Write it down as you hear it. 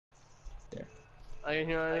I can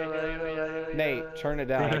hear. Nate, turn it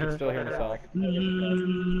down. I can still hear myself.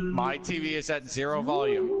 My TV is at 0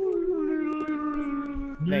 volume.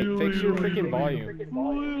 Nate, fix your freaking volume.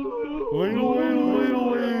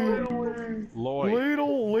 Lloyd.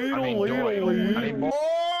 Oh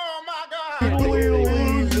my God!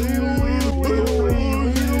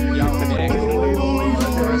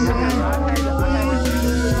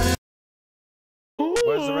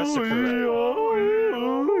 Where's the rest of the crew?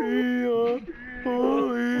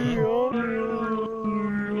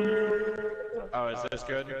 Oh, is this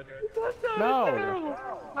good? No.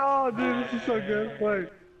 Oh, dude, this is so good. Wait.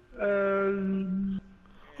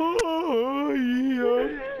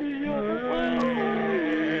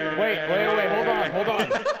 Wait, hold on.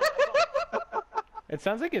 It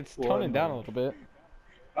sounds like it's toning down a little bit.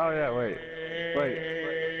 Oh yeah, wait.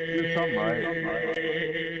 Do something right.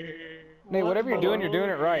 Nate, whatever you're doing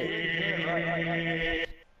it right.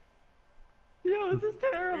 Yo, this is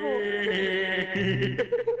terrible.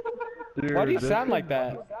 Dude, Why do you sound like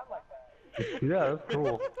that? Yeah, that's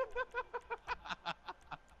cool.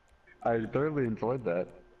 I thoroughly enjoyed that.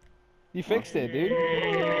 You fixed it, dude.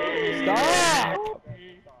 Stop!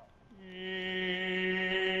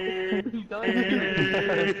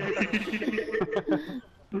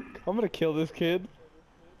 I'm gonna kill this kid.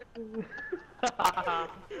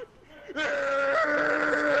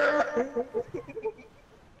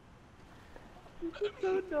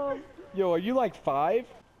 So dumb. Yo, are you like 5? I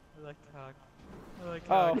like cock. I like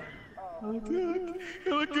cock.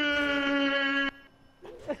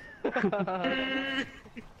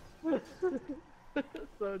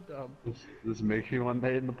 So dumb. This makes you one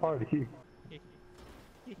day in the party.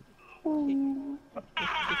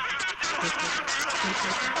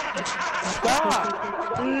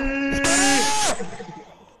 Stop!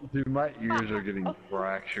 Dude, my ears are getting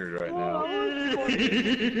fractured right now.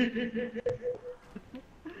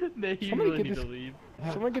 Nate, you really need to leave.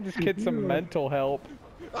 Someone get this kid some mental help.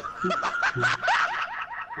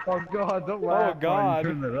 Oh God, don't laugh. Oh God.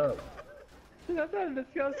 Turn that up. That's not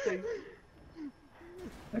disgusting.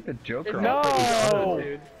 Like a Joker. No!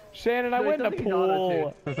 Dude. Shannon, I went in a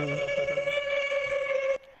pool.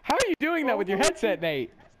 How are you doing that with your headset,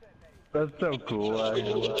 Nate? That's so cool. That's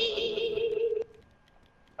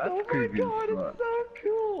Oh my creepy God, as fuck. it's so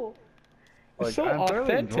cool. It's so I'm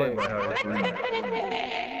thoroughly enjoying authentic. how it's doing that.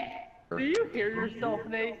 Do you hear yourself,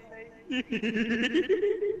 Nate?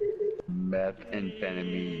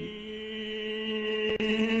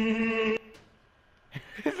 Methamphetamine.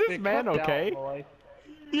 Is this man okay?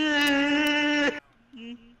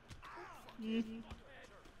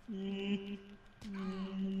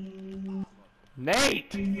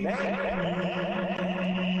 Nate!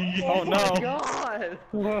 Oh no! God!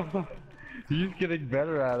 He's getting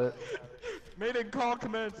better at it. Maiden call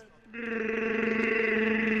commenced.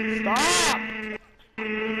 Stop!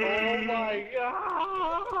 Oh my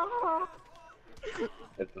God!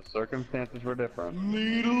 If the circumstances were different.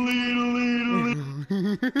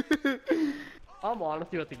 I'm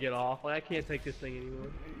honestly about to get off. Like, I can't take this thing anymore.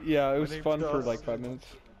 Yeah, it was name's fun for Gus. like 5 minutes.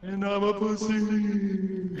 And I'm a pussy.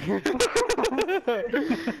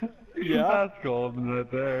 Yeah? That's golden right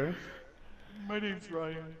there. My name's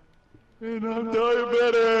Ryan. And I'm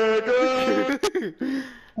diabetic.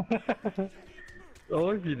 Oh,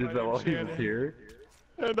 if you did that while he was here.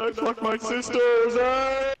 And I fuck my sisters.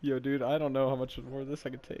 Yo, dude, I don't know how much more of this I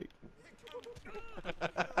could take.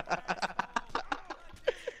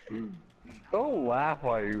 Don't laugh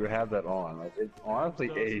while you have that on. Like, it's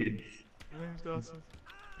honestly AIDS. My name's Dawson.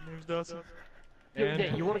 My name's Dawson. Yo,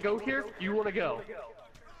 Nate, you wanna go here? You wanna go?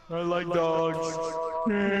 I like dogs.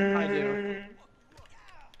 I do.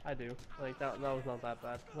 I do. Like, that was not that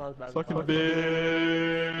bad. Not as bad as Fucking I thought.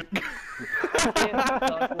 big. Can't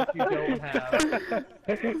suck what you don't have.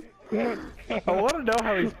 I want to know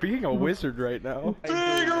how he's being a wizard right now.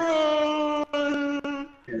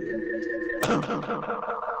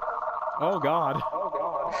 Oh God.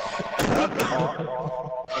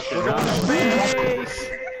 Face!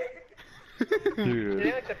 Dude.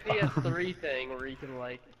 They like the PS3 thing where you can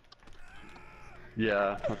like.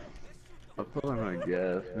 Yeah. That's what I'm gonna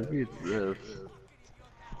guess. Maybe it's this.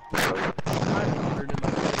 I'm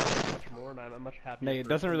much more, and I'm much happier. Nate, it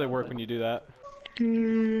doesn't really work when you do that.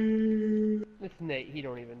 It's Nate. He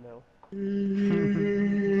don't even know.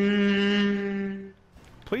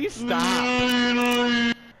 Please stop.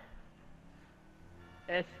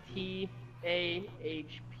 STAHP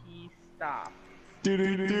stop.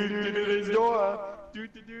 It's Dora.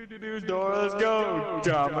 Dora, let's go.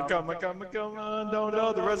 Come on. Don't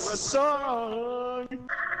know the rest of the song.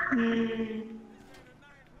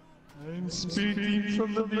 I'm speaking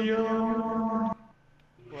from the beyond.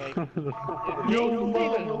 Like, Yo,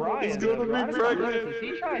 even mom Ryan, is gonna be Ryan's pregnant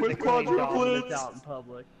he tries with to claim dominance quadruplets. out in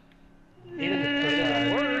public. He doesn't put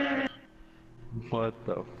in work. What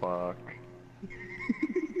the fuck?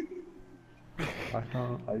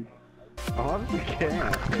 I honestly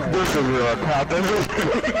can't. This is what happens.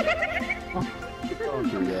 Don't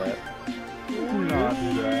do that. Do not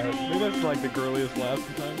do that. Maybe that's like the girliest laugh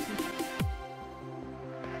sometimes.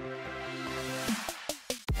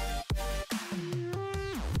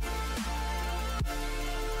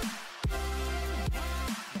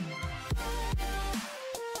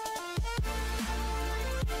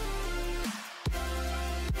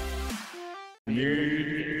 Yeah.